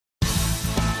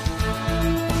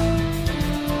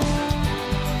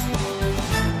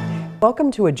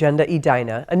Welcome to Agenda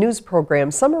Edina, a news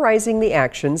program summarizing the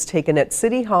actions taken at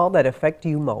City Hall that affect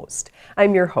you most.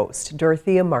 I'm your host,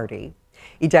 Dorothea Marty.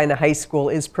 Edina High School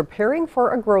is preparing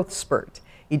for a growth spurt.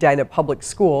 Edina Public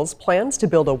Schools plans to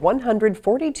build a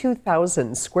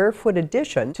 142,000 square foot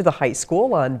addition to the high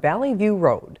school on Valley View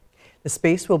Road. The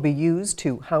space will be used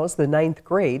to house the 9th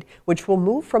grade, which will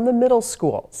move from the middle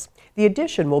schools. The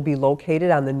addition will be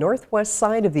located on the northwest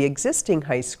side of the existing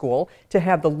high school to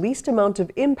have the least amount of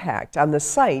impact on the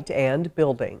site and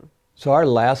building. So our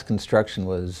last construction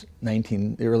was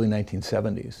the early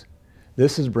 1970s.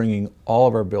 This is bringing all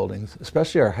of our buildings,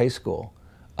 especially our high school,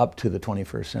 up to the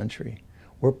 21st century.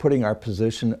 We're putting our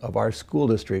position of our school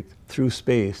district through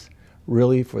space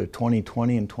really for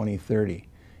 2020 and 2030.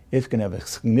 It's going to have a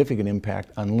significant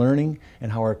impact on learning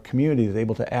and how our community is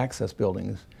able to access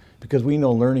buildings, because we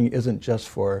know learning isn't just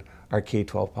for our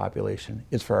K-12 population.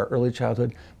 It's for our early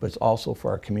childhood, but it's also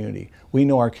for our community. We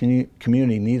know our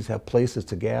community needs to have places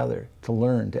to gather, to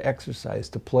learn, to exercise,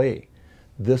 to play.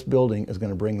 This building is going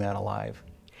to bring that alive.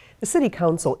 The City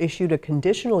Council issued a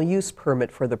conditional use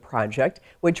permit for the project,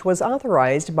 which was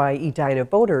authorized by Edina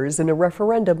voters in a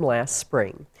referendum last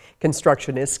spring.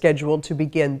 Construction is scheduled to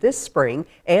begin this spring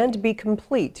and be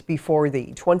complete before the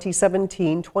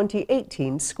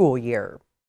 2017-2018 school year.